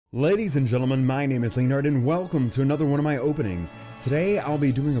Ladies and gentlemen, my name is Zygarde and welcome to another one of my openings. Today I'll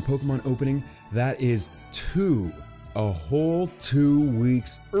be doing a Pokemon opening that is a whole 2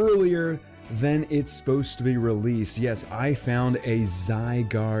 weeks earlier than it's supposed to be released. Yes, I found a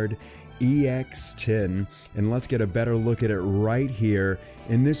Zygarde EX tin, and let's get a better look at it right here.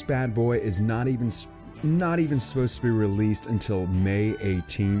 And this bad boy is not even supposed to be released until May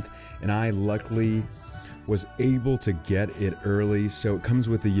 18th, and I luckily was able to get it early. So it comes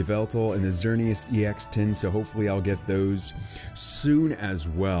with the Yveltal and the Xerneas EX tin, so hopefully I'll get those soon as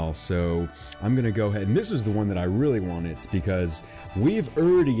well. So I'm gonna go ahead, and this was the one that I really wanted because we've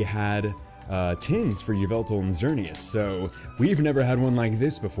already had tins for Yveltal and Xerneas, so we've never had one like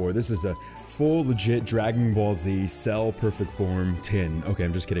this before. This is a full legit Dragon Ball Z Cell Perfect Form tin. Okay,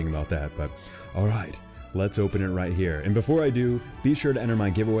 I'm just kidding about that, but alright. Let's open it right here. And before I do, be sure to enter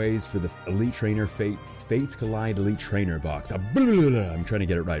my giveaways for the Elite Trainer Fates Collide Elite Trainer box. I'm trying to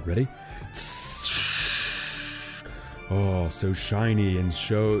get it right. Ready? Oh, so shiny and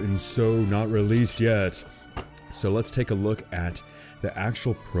so not released yet. So let's take a look at the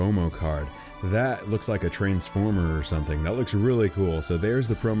actual promo card. That looks like a transformer or something. That looks really cool. So there's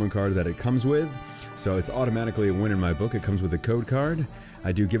the promo card that it comes with. So it's automatically a win in my book. It comes with a code card.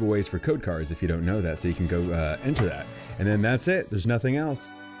 I do giveaways for code cards if you don't know that, so you can go enter that. And then that's it. There's nothing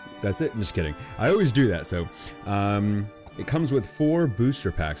else. That's it. I'm just kidding. I always do that. So it comes with 4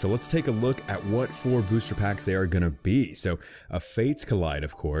 booster packs. So let's take a look at what 4 booster packs they are going to be. So a Fates Collide,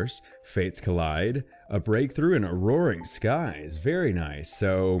 of course. Fates Collide, a Breakthrough, and a Roaring Skies. Very nice.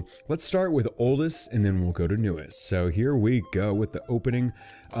 So let's start with oldest and then we'll go to newest. So here we go with the opening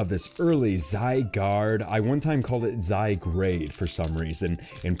of this early Zygarde. I one time called it Zygrade for some reason,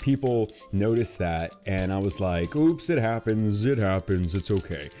 and people noticed that, and I was like, oops, it happens, it's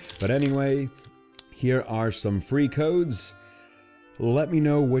okay. But anyway, here are some free codes. Let me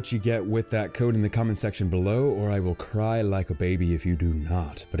know what you get with that code in the comment section below, or I will cry like a baby if you do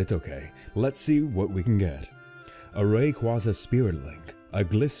not, but it's okay. Let's see what we can get. A Rayquaza Spirit Link, a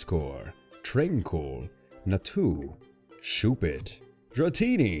Gliscor, Tranquil, Natu, Shuppet,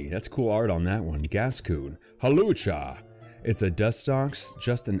 Dratini, that's cool art on that one, Gascoon, Halucha. It's a Dustox,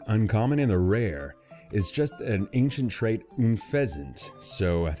 just an uncommon, and the rare is just an ancient trait, Unfezant.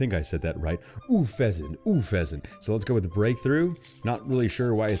 So I think I said that right. Pheasant. So let's go with the Breakthrough. Not really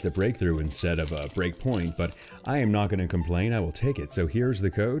sure why it's a Breakthrough instead of a Breakpoint, but I am not going to complain. I will take it. So here's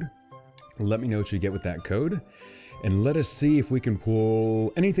the code. Let me know what you get with that code. And let us see if we can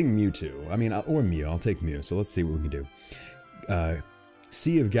pull anything Mewtwo. I mean, or Mew. I'll take Mew. So let's see what we can do.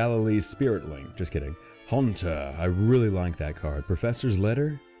 Sea of Galilee's Spirit Link. Just kidding. Haunter. I really like that card. Professor's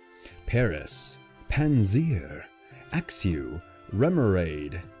Letter. Paris. Panzer, Axew,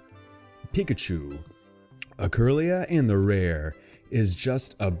 Remoraid, Pikachu, a Curlia, and the rare is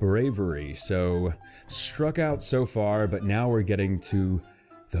just a Bravery. So struck out so far, but now we're getting to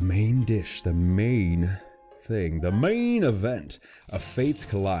the main dish, the main thing, the main event of Fates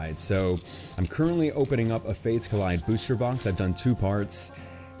Collide. So I'm currently opening up a Fates Collide booster box. I've done 2 parts.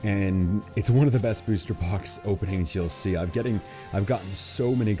 And it's one of the best booster box openings you'll see. I've gotten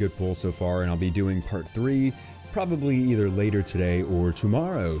so many good pulls so far, and I'll be doing part 3 probably either later today or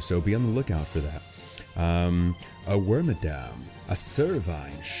tomorrow, so be on the lookout for that. A Wormadam, a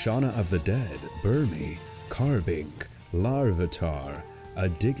Servine, Shauna of the Dead, Burmy, Carbink, Larvitar, a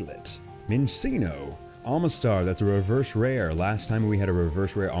Diglett, Minccino, Amistar, that's a reverse rare. Last time we had a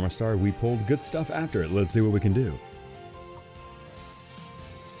reverse rare Amistar, we pulled good stuff after it. Let's see what we can do.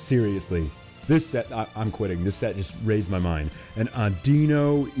 Seriously, this set, I'm quitting. This set just raids my mind. An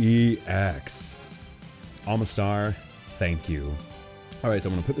Adino EX. Amistar, thank you. Alright, so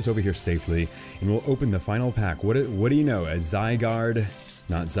I'm going to put this over here safely, and we'll open the final pack. What do you know? A Zygarde,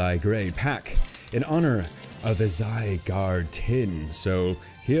 not Zygrade, pack in honor of the Zygarde tin. So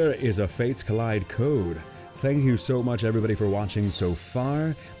here is a Fates Collide code. Thank you so much, everybody, for watching so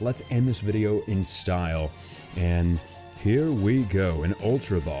far. Let's end this video in style. And here we go, an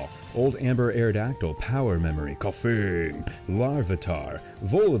Ultra Ball, Old Amber Aerodactyl, Power Memory, Koffing, Larvitar,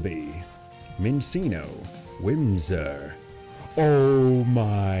 Volibee, Minccino, Whimsir. Oh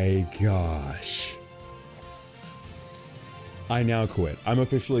my gosh. I now quit. I'm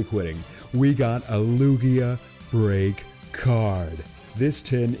officially quitting. We got a Lugia Break card. This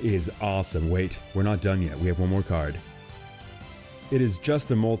tin is awesome. Wait, we're not done yet. We have one more card. It is just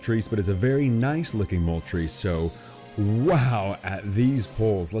a Moltres, but it's a very nice looking Moltres, so wow at these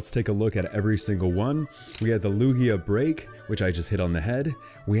pulls. Let's take a look at every single one. We had the Lugia Break, which I just hit on the head.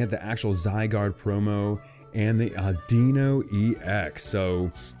 We had the actual Zygarde promo and the Adino EX.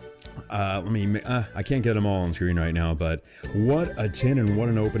 So I can't get them all on screen right now, but what a tin and what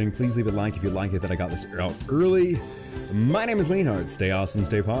an opening. Please leave a like if you like it that I got this out early. My name is Leonhard. Stay awesome,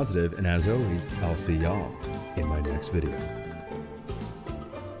 stay positive, and as always, I'll see y'all in my next video.